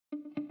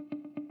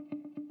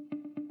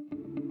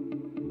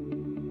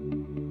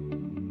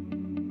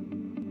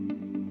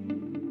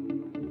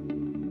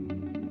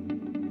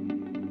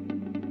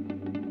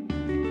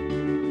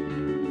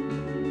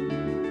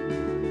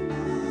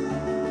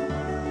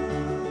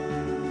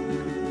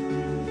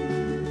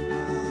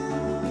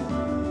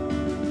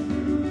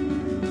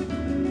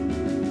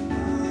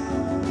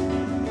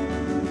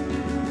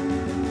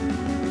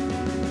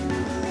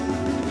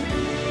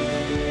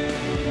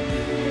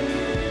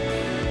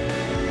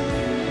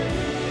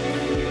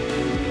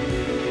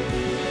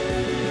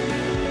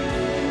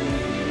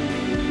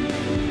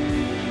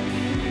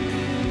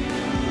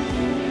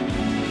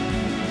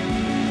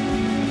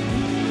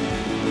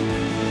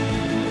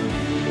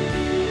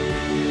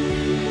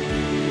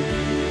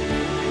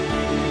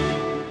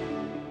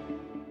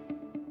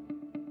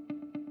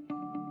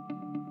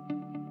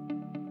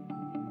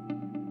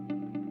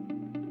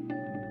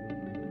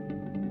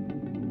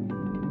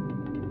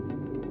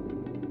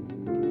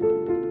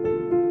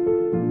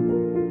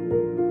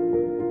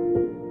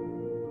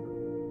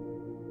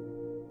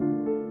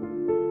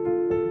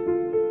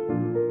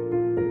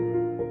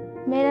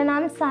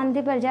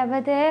शांति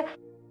प्रजापति है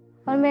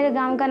और मेरे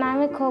गांव का नाम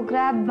है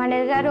खोखरा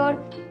भंडेरगढ़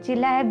और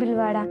जिला है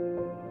भीलवाड़ा।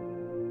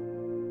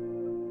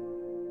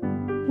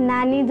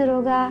 नानी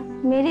दरोगा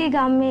मेरे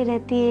गांव में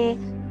रहती है।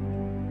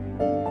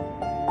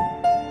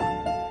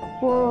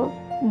 वो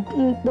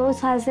 2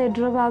 साल से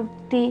ड्रॉप आउट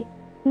थी।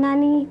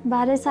 नानी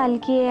 12 साल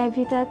की है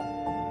अभी तक।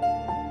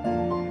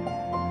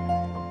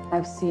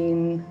 I've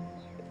seen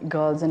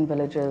girls in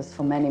villages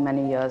for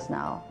many years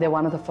now. They're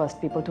one of the first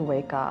people to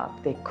wake up.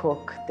 They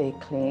cook, they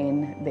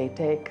clean, they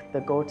take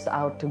the goats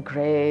out to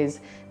graze,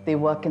 they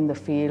work in the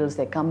fields,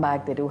 they come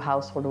back, they do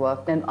household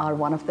work, and are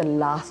one of the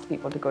last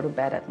people to go to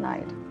bed at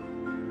night.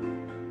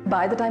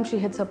 By the time she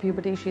hits her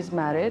puberty, she's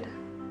married.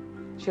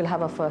 She'll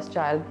have her first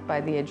child by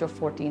the age of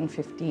 14,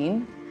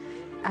 15,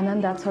 and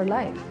then that's her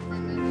life.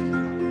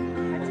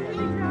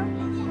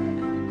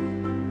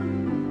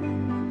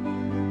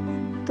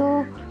 तो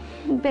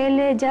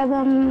पहले जब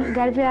हम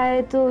घर पे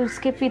आए तो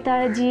उसके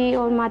पिताजी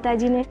और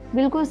माताजी ने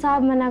बिल्कुल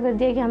साफ मना कर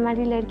दिया कि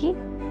हमारी लड़की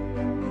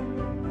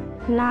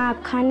ना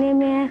खाने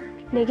में है,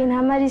 लेकिन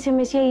हमारी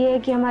समस्या ये है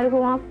कि हमारे को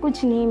वहाँ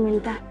कुछ नहीं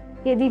मिलता।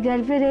 यदि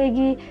घर पे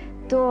रहेगी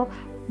तो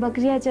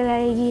बकरियाँ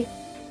चराएगी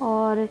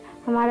और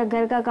हमारा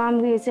घर का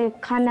काम जैसे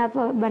खाना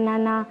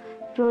बनाना,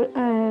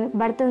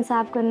 बर्तन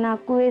साफ करना,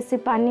 कुएं से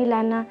पानी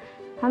लाना।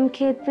 हम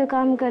खेत पे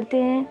काम करते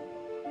हैं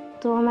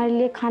तो हमारे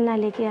लिए खाना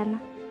लेके आना।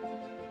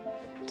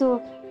 तो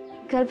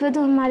घर पे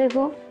तो हमारे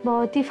को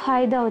बहुत ही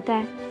फायदा होता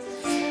है।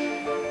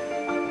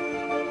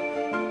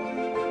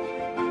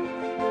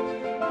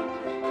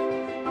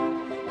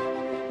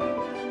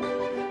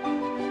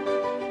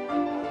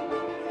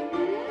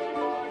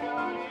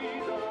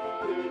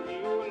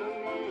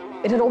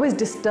 It had always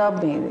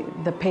disturbed me,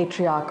 the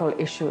patriarchal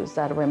issues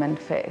that women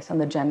face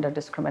and the gender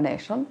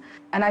discrimination.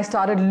 And I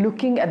started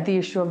looking at the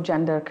issue of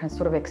gender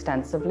sort of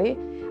extensively.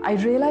 I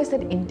realized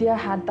that India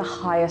had the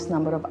highest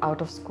number of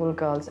out-of-school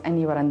girls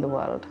anywhere in the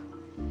world.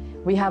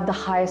 We have the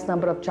highest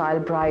number of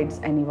child brides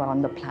anywhere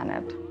on the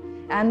planet,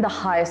 and the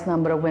highest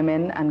number of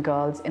women and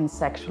girls in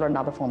sexual and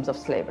other forms of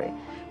slavery.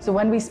 So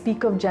when we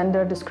speak of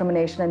gender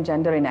discrimination and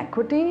gender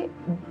inequity,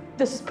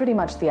 this is pretty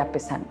much the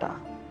epicenter.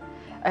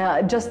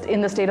 Just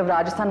in the state of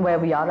Rajasthan, where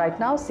we are right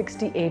now,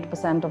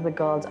 68% of the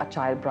girls are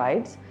child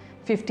brides,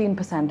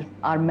 15%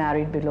 are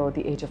married below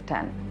the age of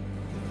 10.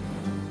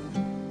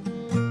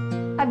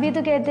 अभी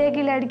तो कहते हैं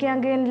कि लड़कियों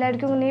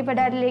को नहीं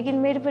पढ़ा, लेकिन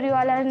मेरे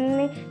परिवार वालों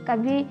ने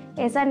कभी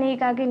ऐसा नहीं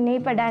कहा कि नहीं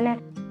पढ़ाना है।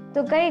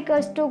 तो कई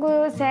कष्टों को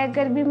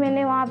सहकर भी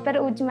मैंने वहाँ पर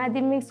उच्च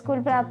माध्यमिक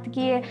स्कूल प्राप्त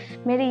की है।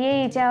 मेरी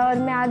यही इच्छा है और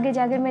मैं आगे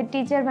जाकर मैं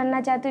टीचर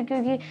बनना चाहती हूँ,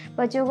 क्योंकि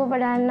बच्चों को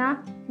पढ़ाना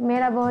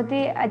मेरा बहुत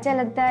ही अच्छा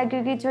लगता है,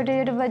 क्योंकि छोटे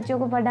छोटे बच्चों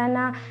को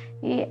पढ़ाना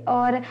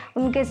और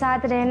उनके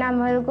साथ रहना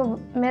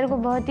मेरे को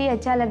बहुत ही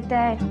अच्छा लगता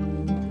है।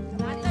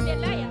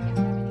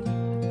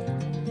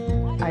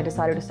 I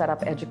decided to set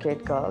up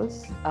Educate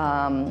Girls,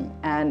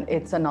 and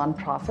it's a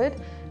non-profit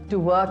to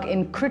work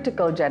in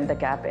critical gender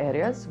gap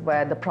areas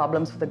where the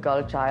problems for the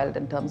girl child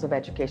in terms of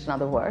education are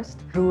the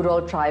worst,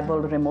 rural, tribal,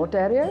 remote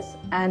areas,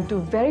 and to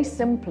very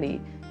simply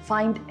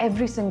find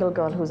every single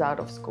girl who's out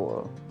of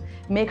school,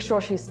 make sure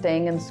she's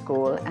staying in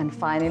school, and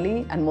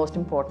finally, and most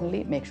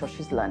importantly, make sure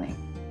she's learning.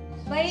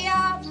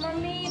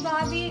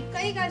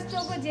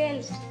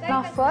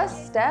 Our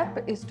first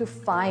step is to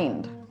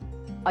find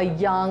a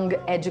young,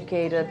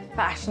 educated,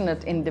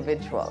 passionate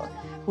individual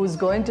who's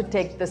going to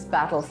take this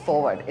battle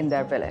forward in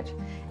their village.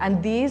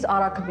 And these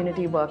are our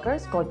community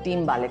workers called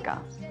Team Balika.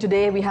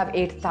 Today we have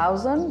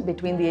 8,000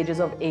 between the ages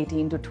of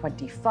 18 to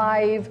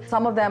 25.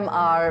 Some of them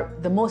are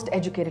the most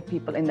educated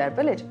people in their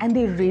village, and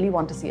they really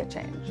want to see a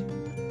change.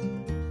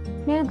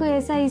 मेरे को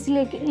ऐसा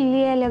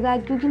इसलिए लगा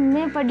क्योंकि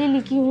मैं पढ़ी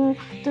लिखी हूँ,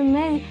 तो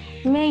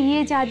मैं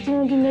ये चाहती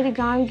हूँ कि मेरे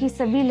गांव की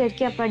सभी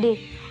लड़कियाँ पढ़े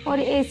और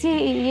ऐसी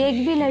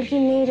एक भी लड़की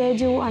नहीं रहे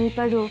जो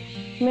अनपढ़ हो।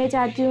 मैं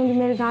चाहती हूँ कि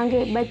मेरे गांव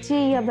के बच्चे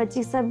या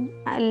बच्ची सब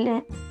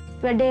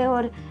पढ़े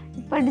और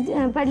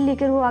पढ़ लिख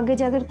कर वो आगे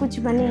जाकर कुछ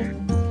बने।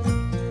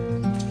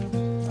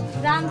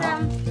 राम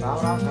राम।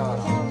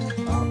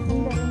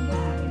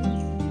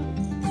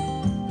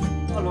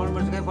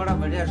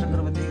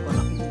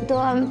 तो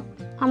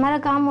हमारा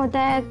काम होता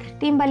है,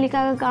 टीम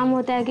बालिका का काम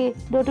होता है कि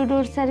डोर टू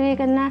डोर सर्वे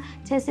करना,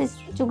 6 से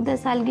 14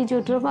 साल की जो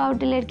ड्रॉप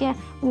आउट लड़कियाँ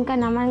उनका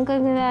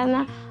नामांकन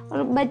कराना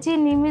और बच्चे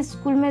नियमित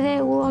स्कूल में रहे,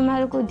 वो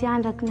हमारे को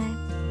ध्यान रखना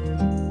है।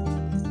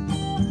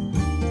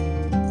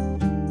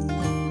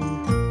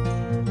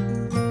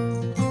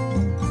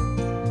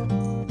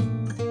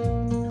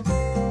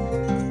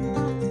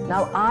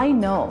 Now I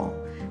know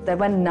that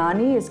when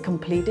Nani is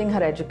completing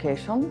her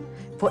education,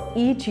 for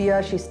each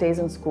year she stays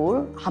in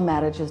school, her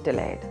marriage is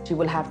delayed. She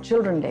will have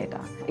children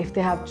later. If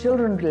they have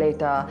children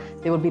later,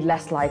 they will be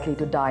less likely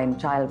to die in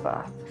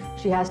childbirth.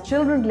 She has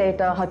children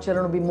later, her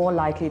children will be more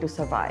likely to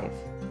survive.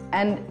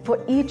 And for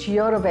each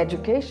year of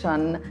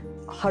education,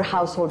 her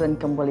household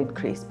income will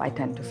increase by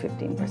 10 to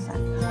 15%.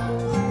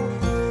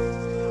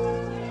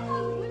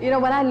 You know,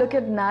 when I look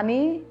at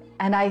Nani,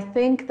 and I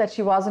think that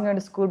she wasn't going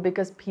to school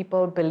because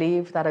people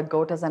believe that a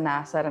goat is an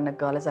asset and a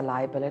girl is a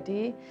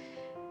liability.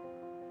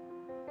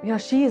 You know,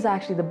 she is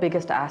actually the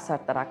biggest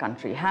asset that our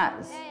country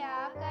has.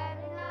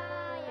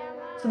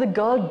 So the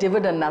girl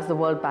dividend, as the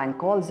World Bank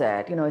calls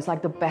it, is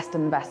like the best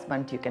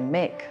investment you can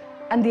make.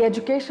 And the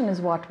education is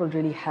what will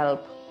really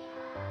help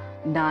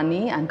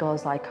Nani and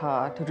girls like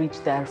her to reach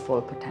their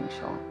full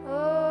potential.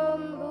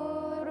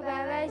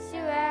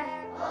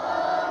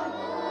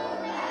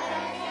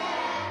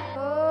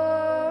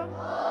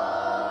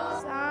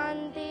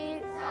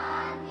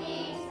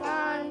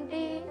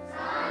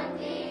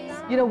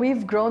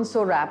 We've grown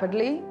so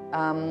rapidly.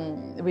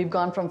 We've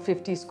gone from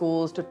 50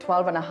 schools to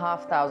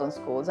 12,500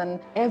 schools, and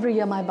every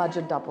year my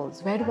budget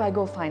doubles. Where do I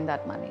go find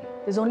that money?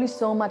 There's only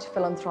so much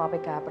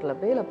philanthropic capital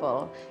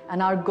available,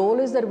 and our goal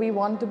is that we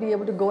want to be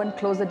able to go and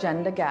close the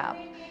gender gap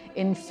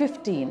in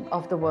 15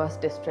 of the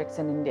worst districts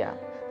in India.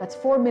 That's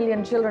 4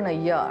 million children a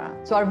year.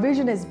 So our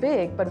vision is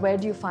big, but where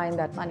do you find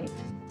that money?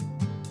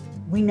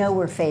 We know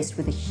we're faced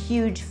with a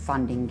huge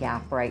funding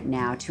gap right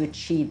now to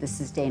achieve the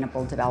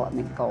Sustainable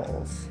Development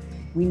Goals.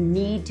 We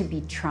need to be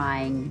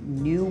trying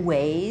new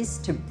ways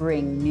to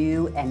bring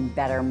new and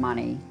better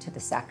money to the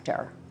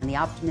sector. And the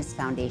Optimist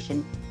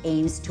Foundation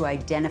aims to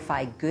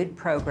identify good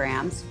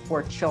programs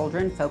for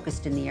children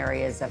focused in the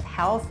areas of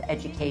health,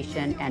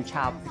 education, and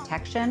child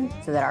protection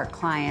so that our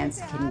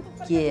clients can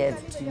give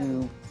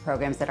to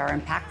programs that are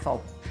impactful.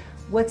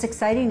 What's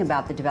exciting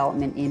about the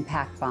Development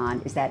Impact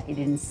Bond is that it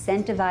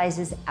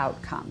incentivizes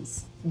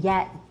outcomes,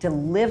 yet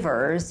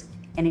delivers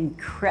an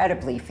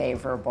incredibly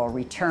favorable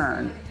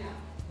return.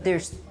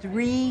 There's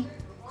 3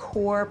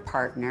 core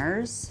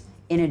partners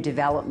in a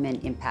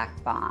Development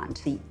Impact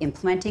Bond. The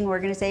implementing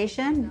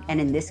organization,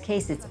 and in this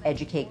case, it's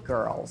Educate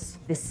Girls.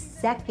 The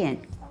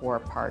second core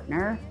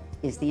partner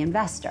is the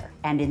investor.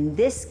 And in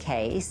this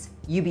case,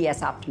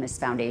 UBS Optimist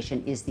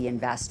Foundation is the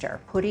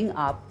investor, putting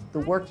up the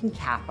working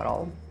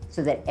capital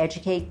so that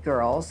Educate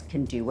Girls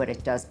can do what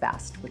it does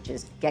best, which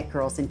is get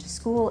girls into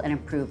school and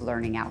improve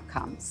learning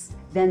outcomes.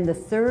 Then the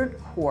third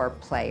core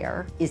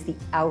player is the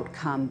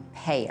outcome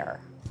payer.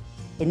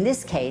 In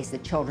this case, the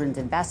Children's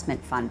Investment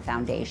Fund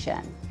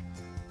Foundation.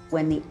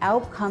 When the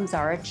outcomes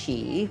are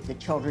achieved, the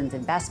Children's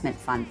Investment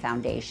Fund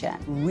Foundation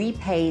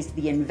repays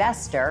the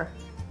investor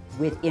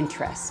with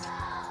interest.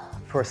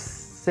 For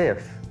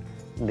CIF,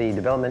 the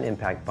Development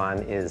Impact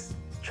Bond is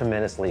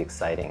tremendously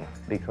exciting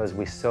because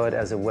we saw it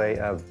as a way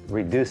of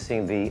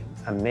reducing the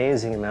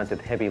amazing amount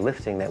of heavy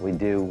lifting that we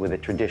do with a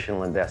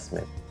traditional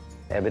investment.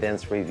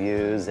 Evidence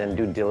reviews and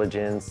due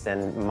diligence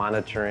and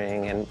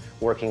monitoring and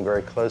working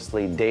very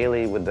closely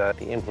daily with the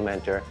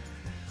implementer.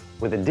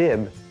 With a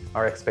DIB,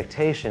 our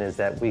expectation is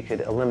that we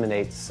could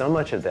eliminate so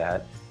much of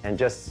that and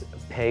just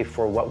pay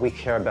for what we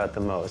care about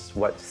the most,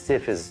 what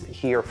CIF is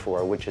here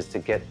for, which is to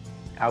get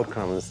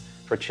outcomes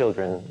for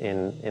children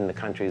in the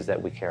countries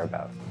that we care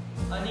about.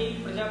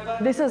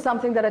 This is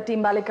something that a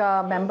Team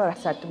Balika member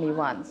said to me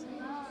once.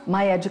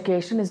 My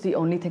education is the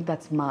only thing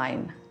that's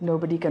mine.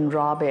 Nobody can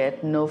rob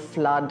it, no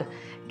flood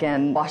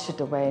can wash it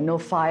away, no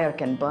fire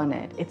can burn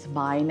it. It's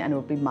mine and it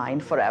will be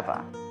mine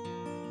forever.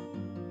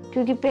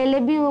 क्योंकि पहले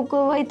भी वो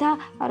कोई था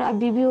और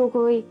अभी भी वो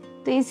कोई,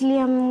 तो इसलिए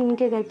हम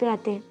उनके घर पे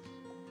आते हैं।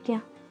 क्या?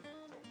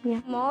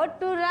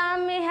 मोटू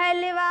राम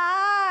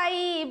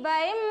हलवाई,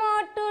 भाई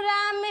मोटू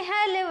राम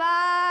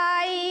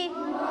हलवाई।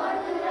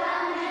 मोटू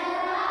राम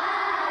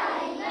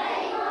हलवाई,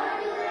 भाई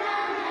मोटू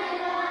राम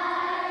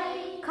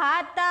हलवाई।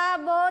 खाता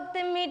बहुत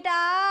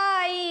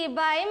मिठाई,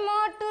 भाई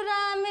मोटू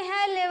राम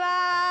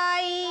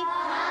हलवाई।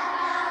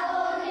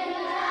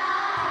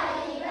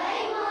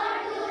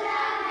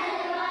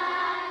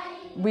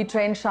 We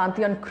train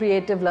Shanti on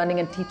creative learning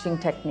and teaching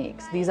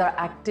techniques. These are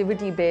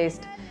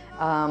activity-based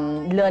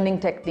learning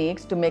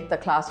techniques to make the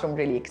classroom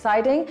really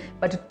exciting,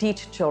 but to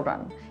teach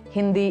children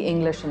Hindi,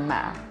 English, and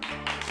math.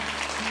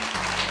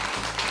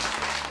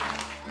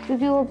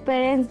 क्योंकि वो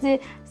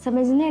पेरेंट्स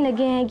समझने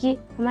लगे हैं कि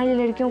हमारी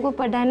लड़कियों को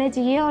पढ़ाना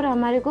चाहिए और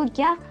हमारे को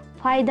क्या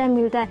फ़ायदा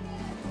मिलता है।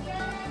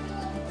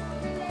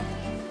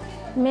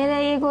 मेरा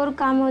एक और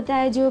काम होता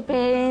है जो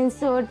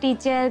पेरेंट्स और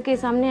टीचर के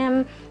सामने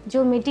हम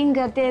जो मीटिंग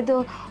करते हैं तो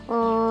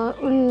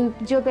उन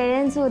जो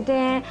पेरेंट्स होते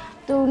हैं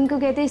तो उनको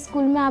कहते हैं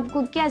स्कूल में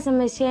आपको क्या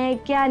समस्या है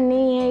क्या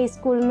नहीं है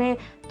स्कूल में,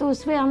 तो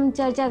उस पर हम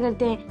चर्चा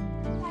करते हैं।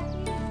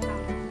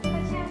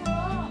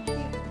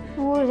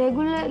 वो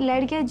रेगुलर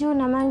लड़कियां जो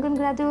नामांकन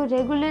कराते हैं वो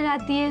रेगुलर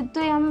आती है,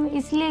 तो हम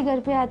इसलिए घर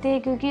पे आते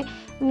हैं क्योंकि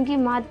उनकी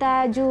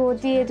माता जो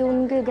होती है तो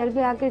उनके घर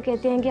पे आकर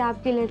कहते हैं कि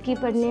आपकी लड़की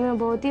पढ़ने में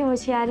बहुत ही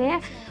होशियार है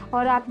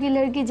और आपकी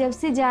लड़की जब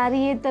से जा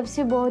रही है तब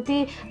से बहुत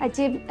ही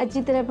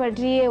अच्छी तरह पढ़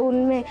रही है,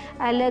 उनमें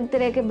अलग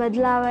तरह के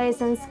बदलाव आए,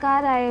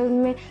 संस्कार आए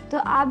उनमें, तो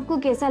आपको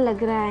कैसा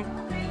लग रहा है?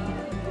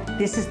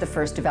 This is the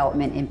first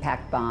Development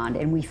Impact Bond,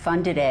 and we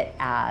funded it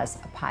as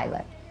a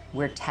pilot.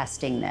 We're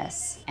testing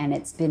this, and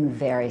it's been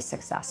very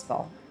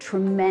successful.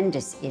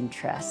 Tremendous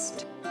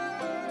interest.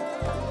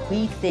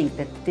 We think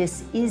that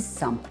this is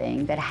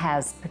something that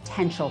has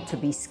potential to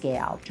be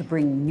scaled, to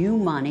bring new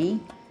money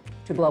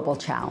to global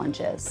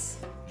challenges.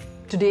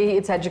 Today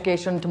it's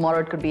education, tomorrow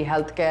it could be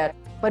healthcare.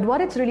 But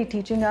what it's really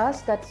teaching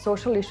us that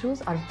social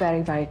issues are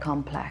very, very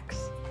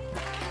complex.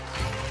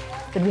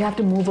 That we have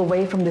to move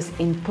away from this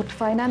input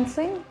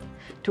financing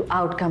to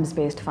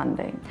outcomes-based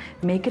funding.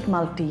 Make it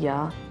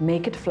multi-year,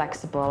 make it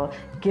flexible,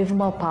 give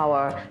more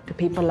power to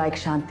people like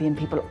Shanti and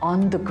people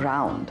on the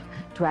ground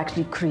to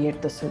actually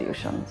create the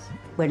solutions.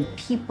 When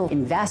people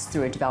invest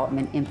through a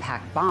development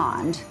impact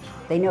bond,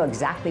 they know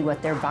exactly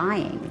what they're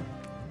buying.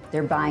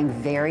 They're buying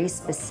very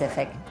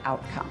specific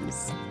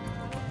outcomes.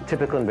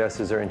 Typical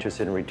investors are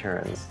interested in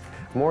returns.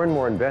 More and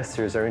more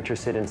investors are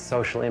interested in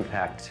social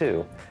impact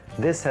too.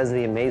 This has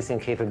the amazing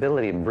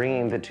capability of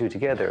bringing the two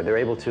together. They're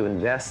able to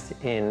invest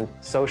in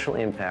social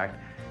impact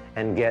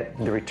and get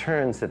the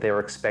returns that they were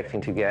expecting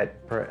to get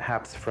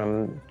perhaps from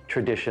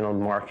traditional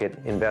market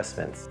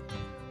investments.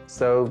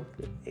 So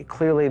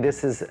clearly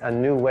this is a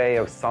new way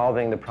of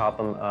solving the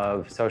problem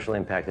of social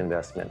impact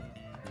investment.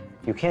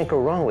 You can't go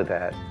wrong with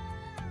that.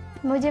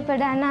 मुझे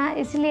पढ़ाना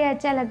इसलिए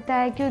अच्छा लगता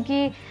है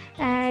क्योंकि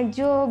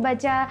जो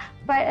बच्चा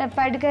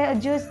पढ़कर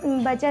जो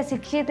बच्चा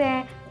शिक्षित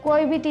है,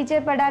 कोई भी टीचर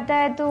पढ़ाता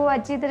है तो वो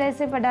अच्छी तरह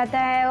से पढ़ाता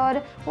है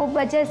और वो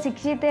बच्चा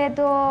शिक्षित है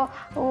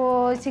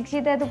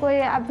तो कोई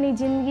अपनी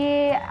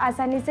ज़िंदगी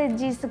आसानी से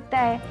जी सकता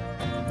है।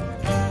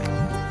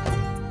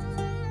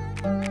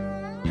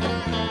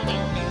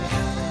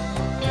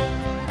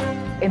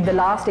 In the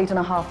last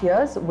 8.5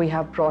 years, we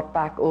have brought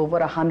back over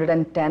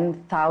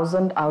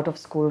 110,000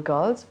 out-of-school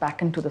girls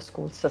back into the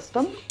school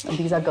system. And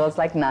these are girls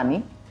like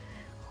Nani,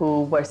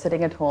 who were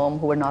sitting at home,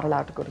 who were not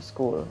allowed to go to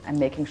school, and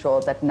making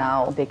sure that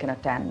now they can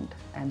attend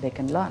and they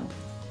can learn.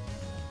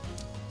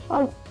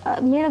 और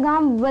मेरा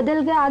गांव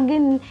बदल के आगे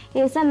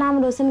ऐसा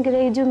नाम रोशन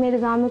करे जो मेरे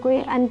गांव में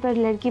कोई अनपढ़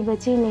लड़की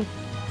बची नहीं।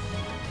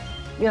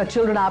 You know,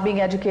 children are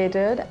being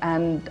educated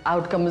and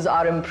outcomes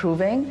are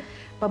improving.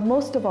 But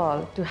most of all,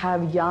 to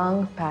have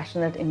young,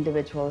 passionate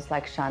individuals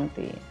like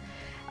Shanti.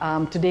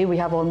 Today we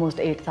have almost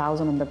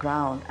 8,000 on the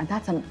ground, and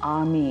that's an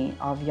army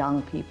of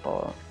young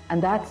people. And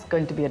that's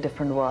going to be a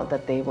different world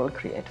that they will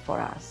create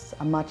for us,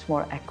 a much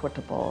more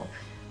equitable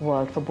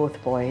world for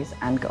both boys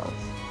and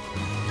girls.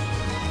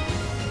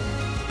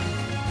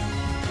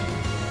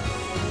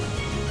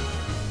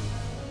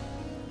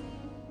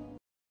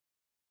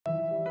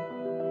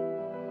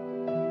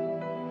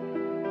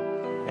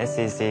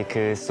 SCC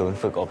คือศูนย์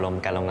ฝึกอบรม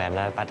การโรงแรมแ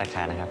ละภัตตาค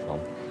ารนะครับผม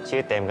ชื่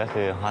อเต็มก็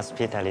คือ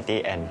Hospitality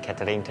and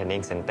Catering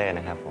Training Center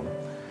นะครับผม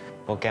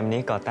โปรแกรม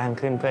นี้ก่อตั้ง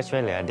ขึ้นเพื่อช่ว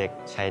ยเหลือเด็ก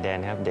ชายแดน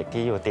ครับเด็ก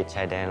ที่อยู่ติดช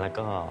ายแดนแล้ว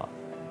ก็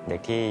เด็ก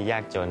ที่ยา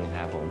กจน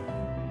ครับผม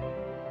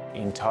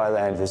In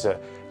Thailand, there's a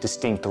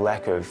distinct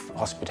lack of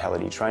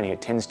hospitality training.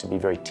 It tends to be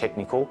very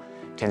technical,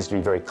 tends to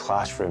be very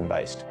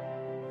classroom-based.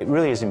 It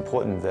really is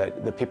important that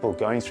the people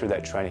going through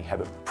that training have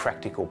a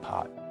practical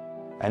part.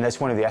 And that's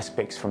one of the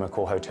aspects from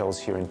Accor Hotels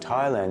here in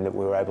Thailand that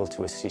we were able to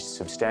assist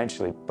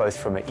substantially, both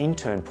from an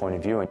intern point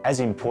of view and as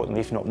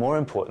importantly, if not more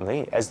importantly,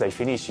 as they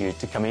finish you,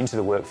 to come into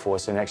the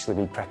workforce and actually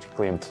be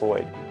practically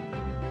employed.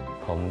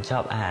 ผมชอ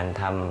บอาหาร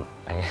ทำ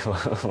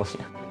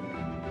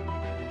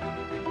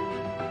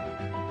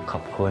ขอ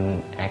บคุณ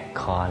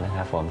Accor นะค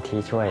รับผมที่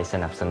ช่วยส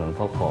นับสนุน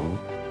พวกผม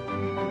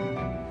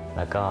แ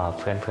ล้วก็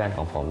เพื่อนๆข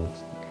องผม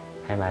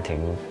ให้มาถึง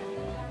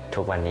ทุ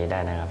กวันนี้ได้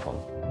นะครับผม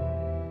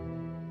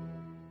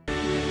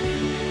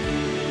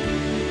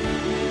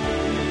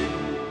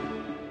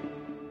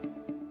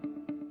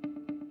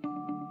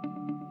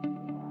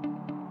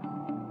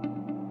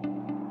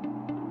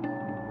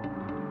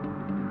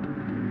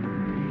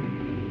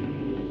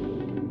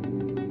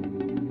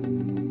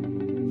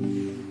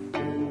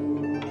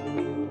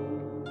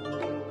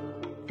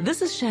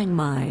This is Chiang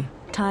Mai,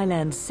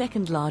 Thailand's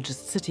second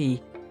largest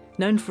city,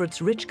 known for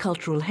its rich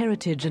cultural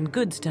heritage and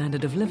good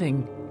standard of living.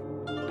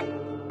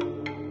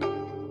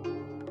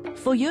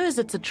 For years,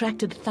 it's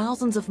attracted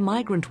thousands of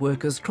migrant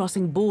workers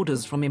crossing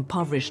borders from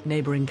impoverished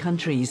neighbouring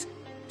countries,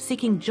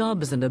 seeking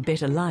jobs and a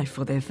better life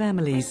for their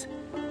families.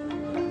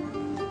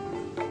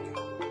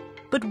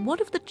 But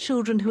what of the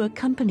children who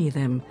accompany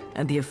them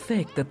and the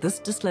effect that this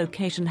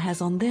dislocation has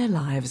on their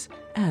lives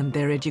and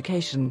their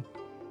education?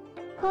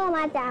 พ่อม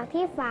าจาก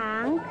ที่ฝา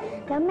ง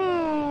แล้วแม่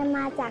ม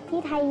าจาก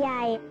ที่ไทยให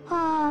ญ่พ่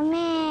อแ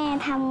ม่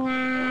ทำง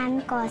าน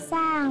ก่อส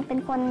ร้างเป็น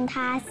คนท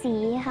าสี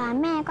ค่ะ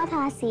แม่ก็ท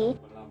าสี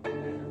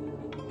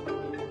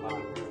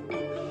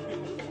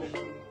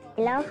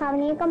แล้วคราว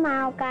นี้ก็มา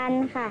เอากัน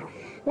ค่ะ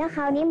แล้วค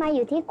ราวนี้มาอ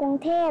ยู่ที่กรุง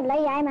เทพและ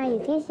ย้ายมาอ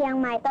ยู่ที่เชียง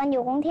ใหม่ตอนอ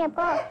ยู่กรุงเทพ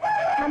ก็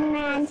ทำง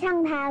านช่าง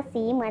ทา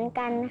สีเหมือน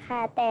กันค่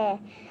ะแต่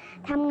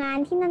ทำงาน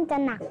ที่นั่นจะ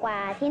หนักกว่า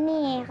ที่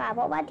นี่ค่ะเพ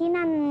ราะว่าที่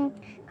นั่น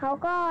เขา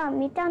ก็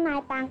มีเจ้านาย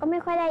ตังก็ไม่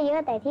ค่อยได้เยอะ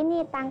แต่ที่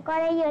นี่ตังก็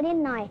ได้เยอะนิด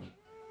หน่อย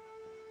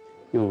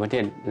อยู่ประเท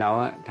ศเรา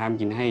ทำ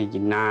กินให้กิ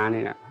นนาเ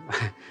นี่ยนะ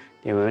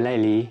เดี๋ยวไม่ได้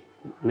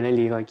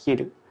ลีก็คิด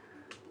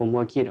ผม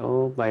ก็คิดโอ้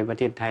ไปประ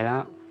เทศไทยแล้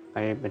ว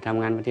ไปท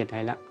ำงานประเทศไท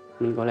ยแล้ว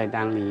มันก็เลย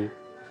ดังลี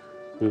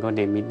มันก็เ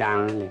ด่นมีดัง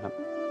เลยครับ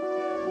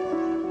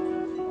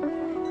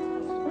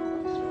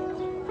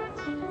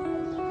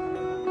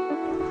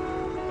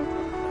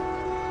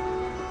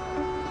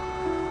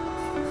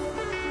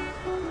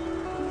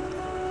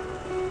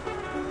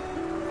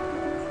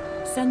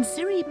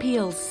Sansiri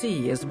PLC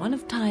is one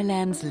of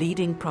Thailand's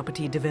leading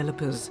property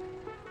developers.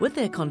 With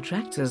their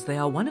contractors, they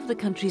are one of the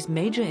country's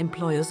major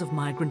employers of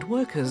migrant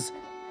workers,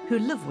 who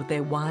live with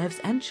their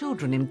wives and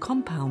children in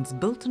compounds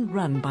built and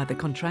run by the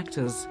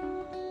contractors.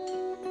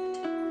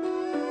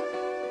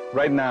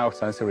 Right now,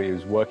 Sansari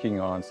is working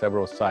on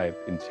several sites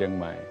in Chiang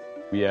Mai.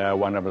 We are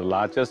one of the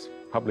largest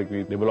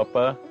publicly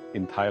developer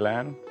in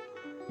Thailand.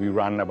 We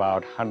run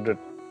about 100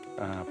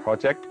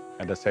 projects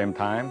at the same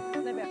time.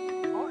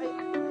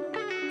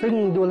 ซึ่ง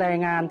ดูแล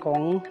งานขอ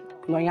ง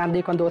หน่วยงาน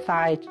ดีคอนโดทร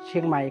ายเชี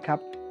ยงใหม่ครับ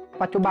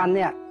ปัจจุบันเ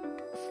นี่ย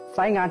ส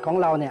ายงานของ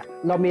เราเนี่ย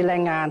เรามีแร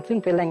งงานซึ่ง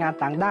เป็นแรงงาน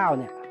ต่างด้าว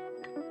เนี่ย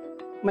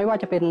ไม่ว่า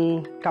จะเป็น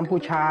กัมพู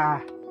ชา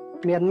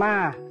เมียนมา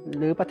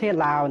หรือประเทศ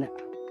ลาวเนี่ย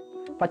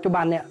ปัจจุ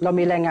บันเนี่ยเรา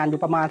มีแรงงานอ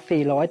ยู่ประมาณ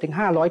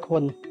 400-500 ค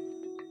น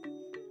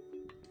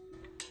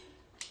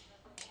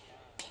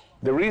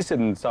The reason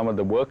some of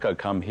the workers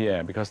come here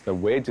because the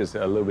wages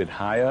are a little bit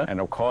higher, and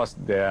of course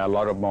there are a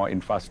lot of more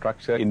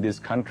infrastructure in this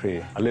country,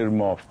 a little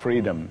more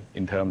freedom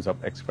in terms of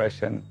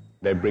expression.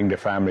 They bring the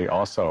family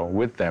also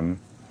with them,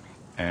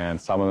 and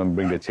some of them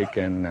bring the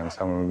chicken and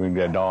some of them bring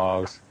their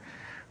dogs,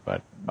 but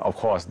of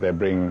course they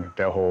bring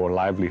their whole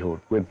livelihood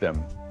with them.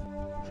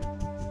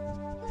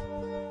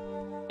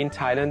 In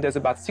Thailand, there's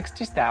about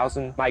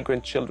 60,000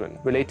 migrant children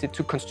related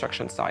to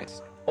construction sites,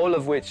 all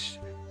of which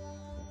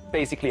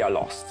basically are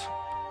lost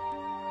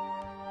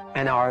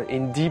and are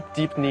in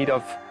deep need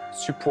of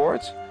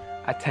support,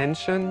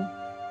 attention,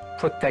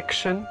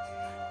 protection,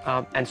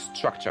 and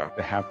structure.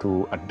 They have to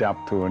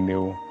adapt to a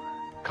new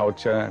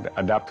culture,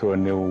 adapt to a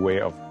new way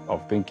of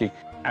thinking.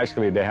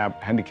 Actually, they have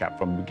handicap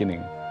from the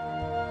beginning.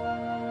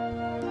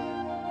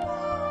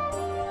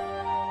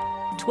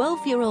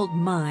 12-year-old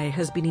Mai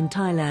has been in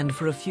Thailand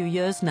for a few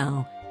years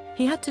now.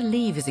 He had to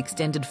leave his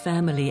extended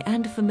family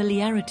and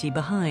familiarity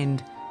behind,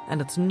 and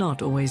it's not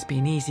always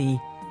been easy.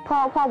 พ่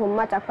อผม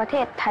มาจากประเท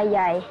ศไทยให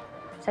ญ่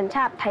สัญช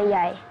าติไทยให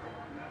ญ่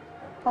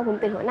พ่อผม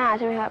เป็นหัวหน้าใ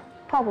ช่ไหมครับ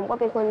พ่อผมก็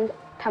เป็นคน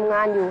ทำง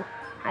านอยู่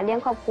หาเลี้ยง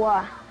ครอบครัว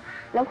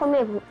แล้วพ่อแ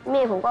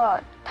ม่ผมก็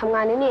ทำง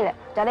านนี่แหละ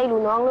จะได้ดู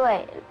น้องด้วย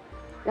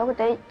แล้วก็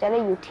จะได้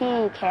อยู่ที่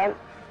แคมป์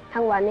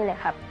ทั้งวันนี่แหล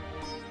ะครับ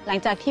หลัง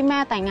จากที่แม่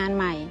แต่งงาน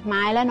ใหม่ไ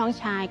ม้และน้อง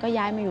ชายก็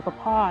ย้ายมาอยู่กับ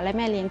พ่อและแ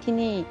ม่เลี้ยงที่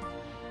นี่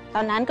ต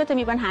อนนั้นก็จะ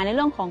มีปัญหาในเ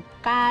รื่องของ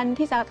การ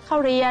ที่จะเข้า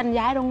เรียน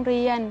ย้ายโรงเ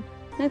รียน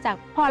เนื่องจาก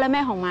พ่อและแ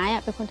ม่ของไม้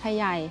เป็นคนไทย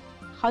ใหญ่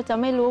เขาจะ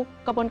ไม่รู้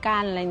กระบวนกา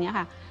รอะไรเนี้ย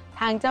ค่ะ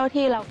ทางเจ้า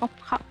ที่เราก็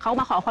เขา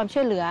มาขอความ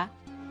ช่วยเหลือ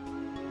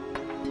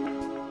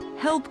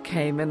Help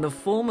came in the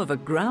form of a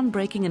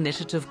groundbreaking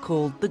initiative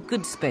called the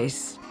Good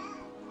Space.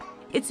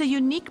 It's a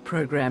unique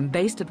program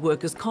based at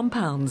workers'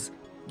 compounds,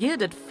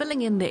 geared at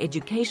filling in the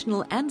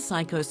educational and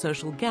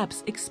psychosocial gaps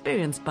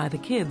experienced by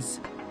the kids.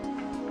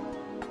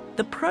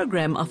 The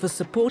program offers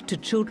support to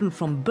children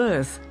from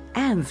birth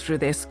and through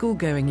their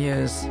school-going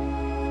years.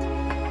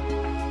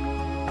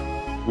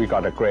 We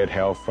got a great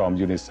help from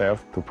UNICEF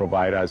to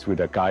provide us with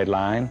a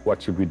guideline, what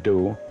should we do,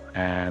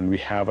 and we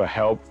have a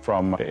help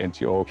from the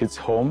NGO Kids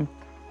Home,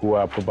 who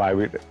provide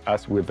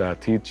us with a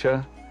teacher,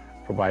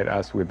 provide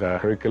us with a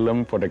curriculum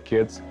for the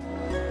kids.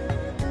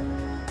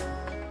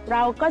 เร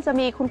าก็จะ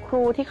มีคุณค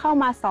รูที่เข้า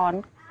มาสอน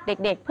เ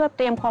ด็กๆเพื่อเ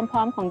ตรียมความพ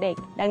ร้อมของเด็ก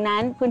ดังนั้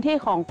นพื้นที่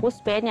ของ Good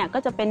Space เนี่ยก็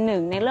จะเป็นหนึ่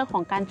งในเรื่องข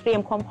องการเตรีย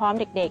มความพร้อม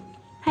เด็ก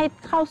ๆให้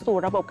เข้าสู่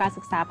ระบบการ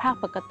ศึกษาภาค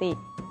ปกติ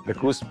The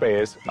Good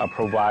Space are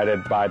provided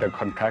by the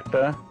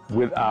contractor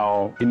with our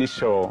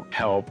initial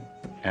help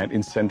and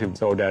incentive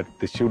so that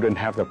the children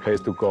have the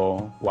place to go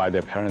while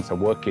their parents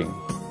are working.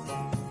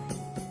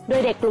 โด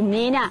ยเด็กกลุ่ม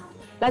นี้เนี่ย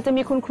เราจะ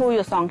มีคุณครูอ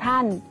ยู่2ท่า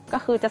นก็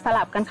คือจะส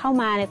ลับกันเข้า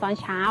มาในตอน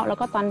เช้าแล้ว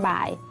ก็ตอนบ่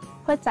าย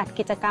เพื่อจัด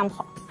กิจกรรม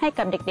ให้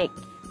กับเด็ก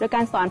ๆโดยก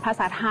ารสอนภา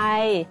ษาไท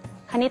ย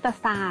คณิต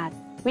ศาสตร์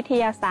วิท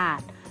ยาศาสต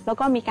ร์แล้ว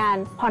ก็มีการ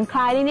ผ่อนคล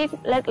ายนิด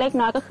ๆเล็กๆ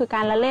น้อยก็คือก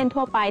ารละเล่น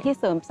ทั่วไปที่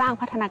เสริมสร้าง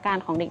พัฒนาการ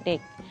ของเด็ก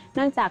ๆเ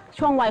นื่องจาก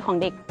ช่วงวัยของ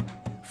เด็ก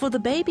For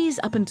the babies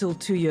up until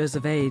 2 years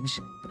of age,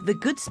 the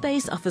Good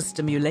Space offers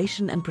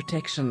stimulation and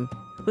protection,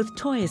 with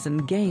toys and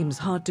games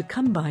hard to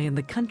come by in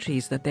the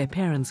countries that their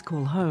parents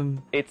call home.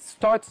 It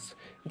starts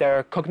their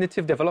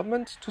cognitive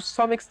development to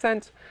some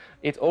extent.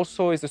 It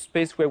also is a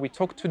space where we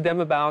talk to them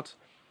about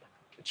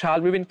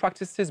child-rearing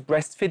practices,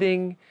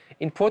 breastfeeding,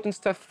 important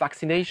stuff,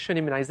 vaccination,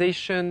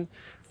 immunization,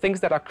 things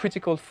that are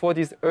critical for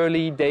these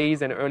early days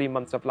and early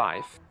months of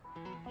life.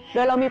 โด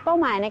ยเรามีเป้า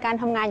หมายในการ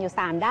ทำงานอยู่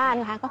3ด้าน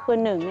นะคะก็คือ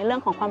1ในเรื่อ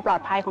งของความปลอ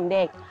ดภัยของเ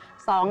ด็ก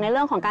2ในเ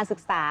รื่องของการศึ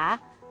กษา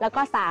แล้ว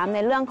ก็3ใน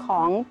เรื่องข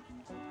อง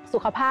สุ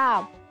ขภาพ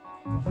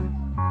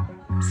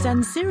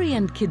Sansiri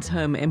and Kids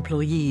Home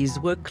employees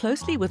work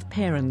closely with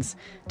parents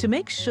to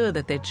make sure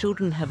that their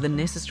children have the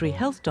necessary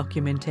health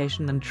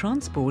documentation and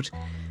transport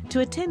to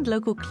attend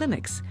local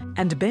clinics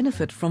and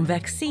benefit from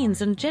vaccines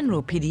and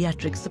general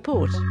pediatric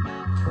support.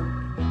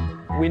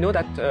 We know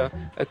that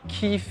a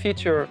key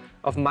feature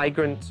of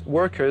migrant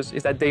workers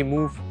is that they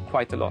move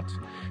quite a lot.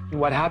 And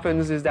what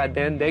happens is that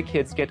then their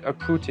kids get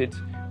uprooted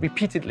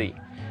repeatedly.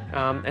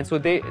 And so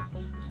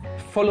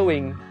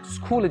following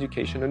school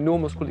education, a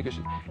normal school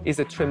education, is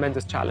a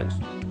tremendous challenge.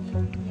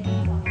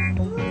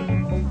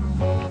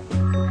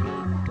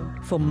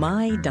 For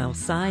Mai, Dao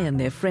Sai and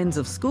their friends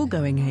of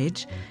school-going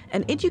age,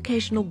 an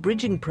educational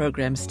bridging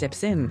program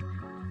steps in.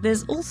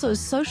 There's also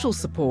social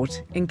support,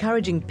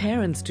 encouraging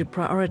parents to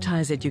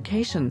prioritize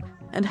education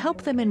and help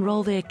them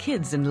enroll their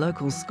kids in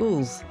local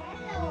schools.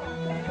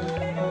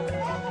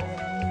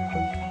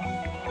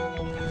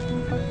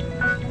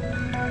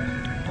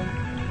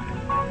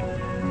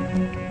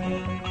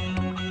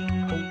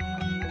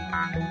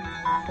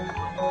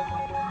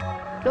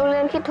โรงเรี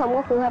ยนคิดถม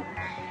ก็คือครับ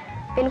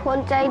เป็นคน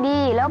ใจดี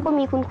แล้วก็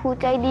มีคุณครู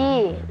ใจดี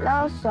แล้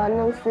วสอน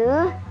หนังสือ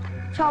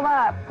ชอบว่า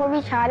พวก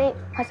วิชานี่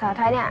ภาษาไ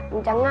ทยเนี่ยมั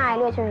นจะง่าย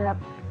ด้วยใช่ไหมครับ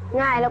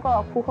ง่ายแล้วก็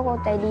ครูเขาก็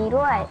ใจดี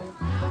ด้วย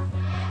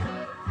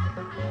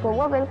ผม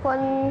ก็เป็นคน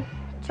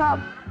ชอบ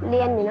เ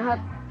รียนอยู่นะครับ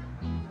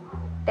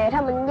แต่ถ้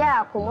ามันยา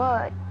กผมก็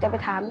จะไป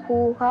ถามครู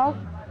เขา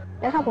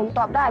แล้วถ้าผมต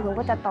อบได้ผม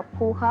ก็จะตอบค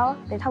รูเขา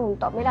แต่ถ้าผม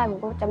ตอบไม่ได้ผม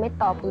ก็จะไม่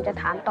ตอบผมจะ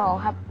ถามต่อ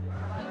ครับ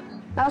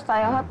แล้วสอย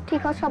ครับที่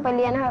เขาชอบไปเ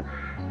รียนนะครับ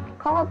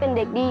เขาก็เป็นเ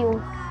ด็กดีอยู่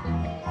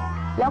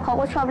แล้วเขา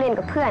ก็ชอบเล่น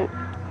กับเพื่อน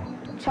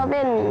ชอบเ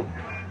ล่น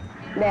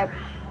แบบ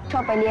ชอ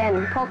บไปเรียน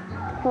เพราะ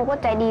ครูก็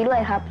ใจดีด้วย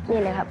ครับนี่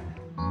เลยครับ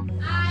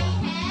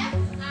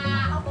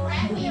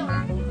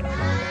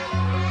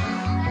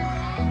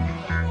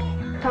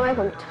ทำไม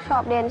ผมชอ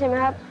บเรียนใช่ไหม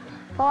ครับ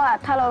เพราะว่า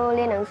ถ้าเราเ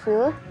รียนหนังสือ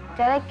จ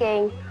ะได้เก่ง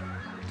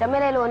จะไม่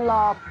ได้โดนหล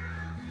อก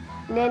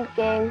เรียนเ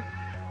ก่ง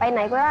ไปไหน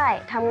ก็ได้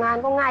ทำงาน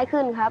ก็ง่าย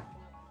ขึ้นครับ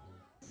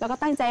แล้วก็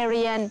ตั้งใจเ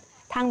รียน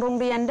ทางโรง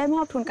เรียนได้ม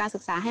อบทุนการศึ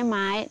กษาให้ไ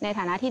ม้ในฐ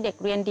านะที่เด็ก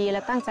เรียนดีแล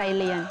ะตั้งใจ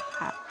เรียน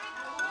ค่ะ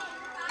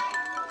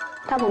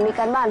ถ้าผมมี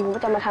การบ้านผม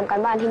ก็จะมาทำกา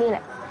รบ้านที่นี่แหล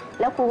ะ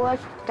แล้วครูก็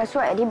จะช่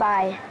วยอธิบา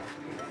ย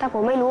ถ้าผ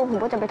มไม่รู้ผม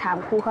ก็จะไปถาม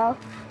ครูเขา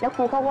แล้วค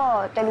รูเขาก็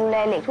จะดูแล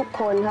เด็กทุก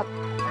คนครับ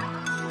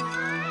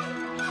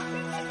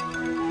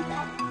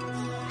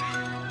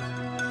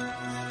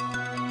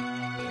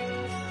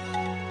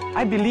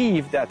I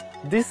believe that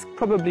this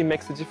probably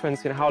makes a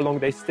difference in how long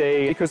they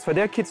stay, because for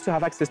their kids to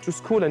have access to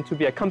school and to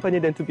be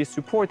accompanied and to be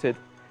supported,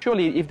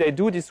 surely if they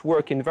do this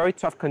work in very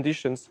tough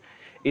conditions,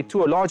 to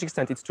a large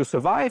extent it's to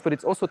survive, but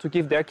it's also to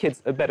give their kids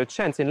a better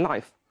chance in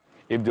life.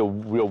 If your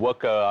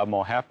worker are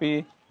more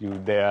happy,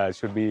 they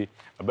should be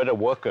a better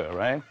worker,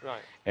 right?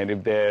 Right. And if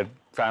their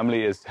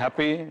family is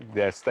happy,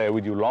 they stay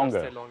with you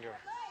longer.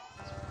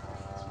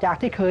 จาก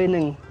ที่เ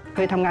ค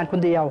ยทำงานคน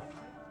เดียว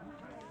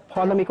พอ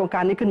เรามีโครงกา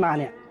รนี้ขึ้นมา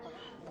เนี่ย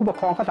ผู้ปก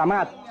ครองเขาสาม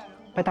ารถ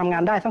ไปทำงา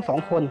นได้ทั้ง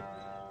2 คน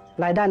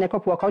รายได้ในครอ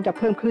บครัวเขาจะเ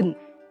พิ่มขึ้น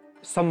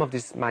Some of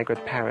these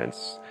migrant parents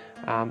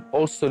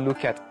also look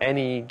at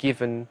any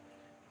given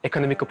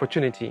economic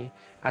opportunity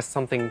as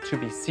something to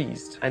be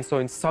seized. And so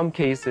in some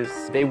cases,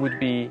 they would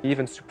be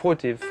even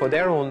supportive for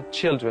their own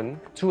children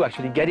to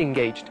actually get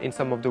engaged in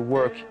some of the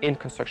work in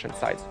construction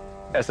sites.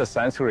 As a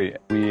sanctuary,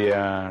 we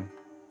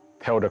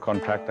tell the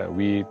contractor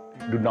we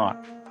do not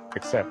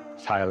accept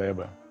child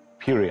labor,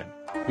 period.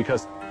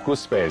 Because good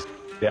space,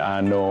 there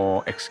are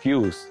no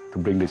excuse to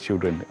bring the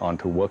children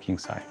onto working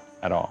site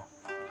at all.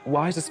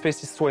 Why the space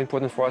is so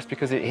important for us?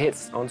 Because it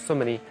hits on so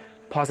many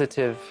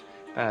positive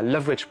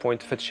leverage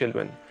points for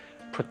children.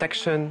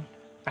 Protection,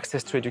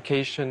 access to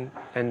education,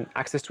 and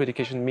access to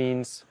education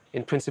means,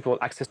 in principle,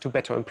 access to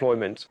better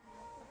employment.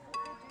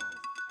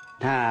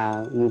 ถ้า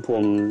ผ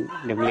ม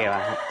เด็ก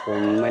ๆครับผม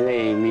ไม่ได้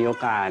มีโอ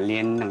กาสเรี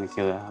ยนหนัง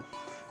สือครับ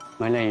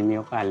ไม่ได้มี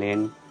โอกาสเรียน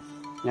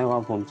แล้วก็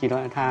ผมคิดว่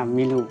าถ้า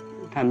มีลูก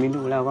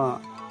แล้วก็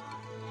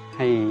ใ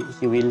ห้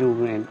ชีวิตลูก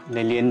ไ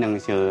ด้เรียนหนัง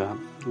สือครับ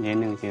เรียน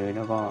หนังสือแ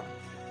ล้วก็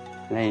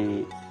ได้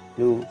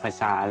รู้ภา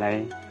ษาอะไร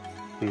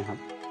นี่ครับ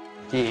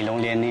ที่โรง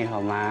เรียนนี้เข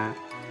ามา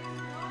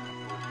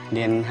เ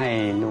รียนให้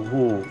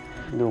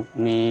ลูก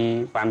มี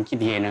ความคิด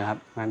เห็นนะครับ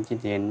ความคิด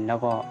เห็นแล้ว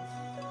ก็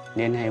เ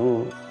รียนให้รู้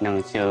หนัง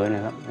สือน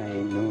ะครับให้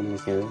รู้หนัง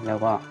สือแล้ว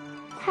ก็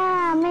ถ้า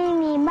ไม่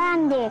มีบ้าน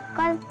เด็ก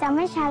ก็จะไ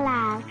ม่ฉล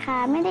าดค่ะ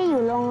ไม่ได้อ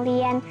ยู่โรงเรี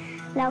ยน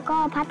แล้วก็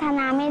พัฒน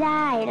าไม่ไ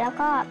ด้แล้ว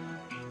ก็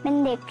เป็น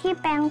เด็กที่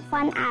แปรง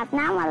ฟันอาบ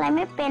น้ำอะไรไ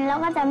ม่เป็นแล้ว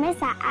ก็จะไม่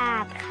สะอา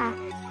ดค่ะ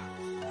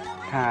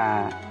ถ้า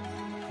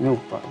ลูก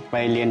ไป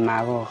เรียนมา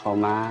ก็เขา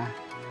มา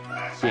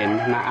เขียน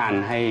มาอ่าน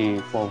ให้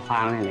พ่อ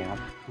ฟังเลยครั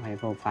บให้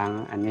พ่อฟัง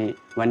อันนี้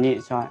วันนี้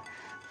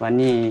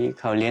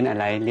เขาเรียนอะ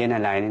ไร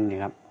นั่นเลย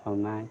ครับเขา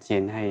มาเขีย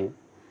นให้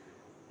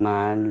มา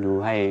รู้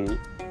ให้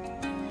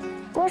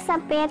กูส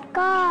เปซ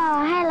ก็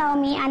ให้เรา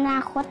มีอนา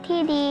คต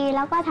ที่ดีแ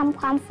ล้วก็ทำ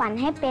ความฝัน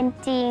ให้เป็น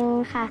จริง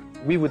ค่ะ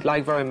We would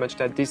like very much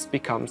that this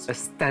becomes a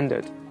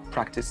standard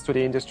practice to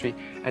the industry,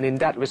 and in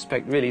that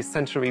respect, really,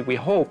 Sanctuary, we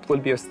hope,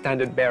 will be a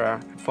standard bearer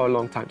for a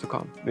long time to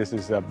come. This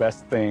is the best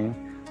thing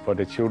for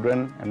the children,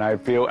 and I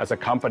feel as a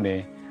company,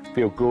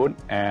 feel good,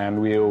 and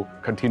we'll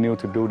continue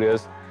to do this.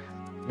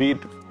 Lead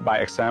by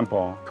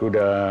example to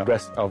the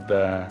rest of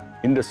the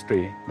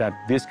industry that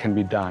this can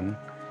be done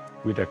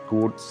with a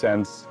good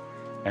sense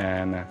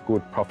and a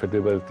good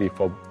profitability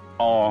for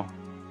all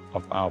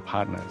of our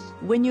partners.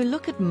 When you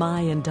look at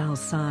Mai and Dao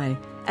Sai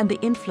and the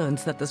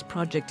influence that this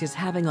project is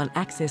having on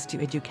access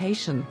to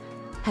education,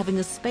 having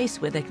a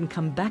space where they can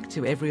come back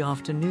to every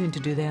afternoon to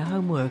do their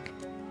homework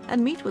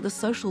and meet with a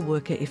social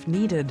worker if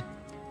needed,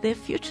 their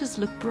futures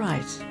look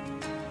bright.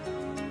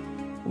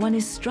 One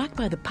is struck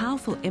by the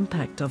powerful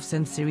impact of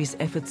Sanctuary's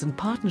efforts and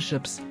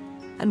partnerships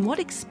and what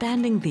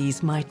expanding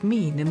these might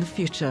mean in the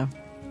future.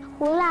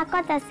 ครูล่าก็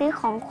จะซื้อ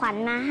ของขวัญ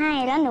มาให้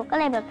แล้วหนูก็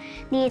เลยแบบ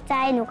ดีใจ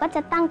หนูก็จ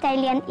ะตั้งใจ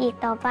เรียนอีก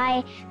ต่อไป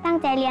ตั้ง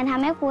ใจเรียนท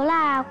ำให้ครูล่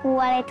าครู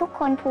อะไรทุก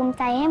คนภูมิใ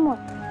จให้หมด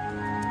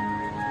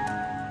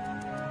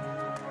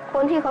ค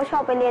นที่เขาชอ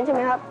บไปเรียนใช่ไห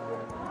มครับ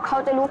เขา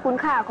จะรู้คุณ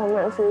ค่าของห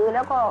นังสือแ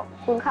ล้วก็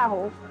คุณค่าขอ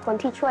งคน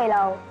ที่ช่วยเร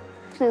า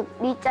รู้สึก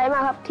ดีใจมา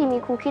กครับที่มี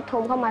ครูคิดท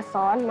มเข้ามาส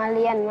อนมาเ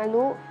รียนมา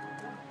รู้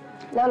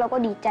แล้วเราก็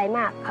ดีใจม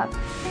ากครับ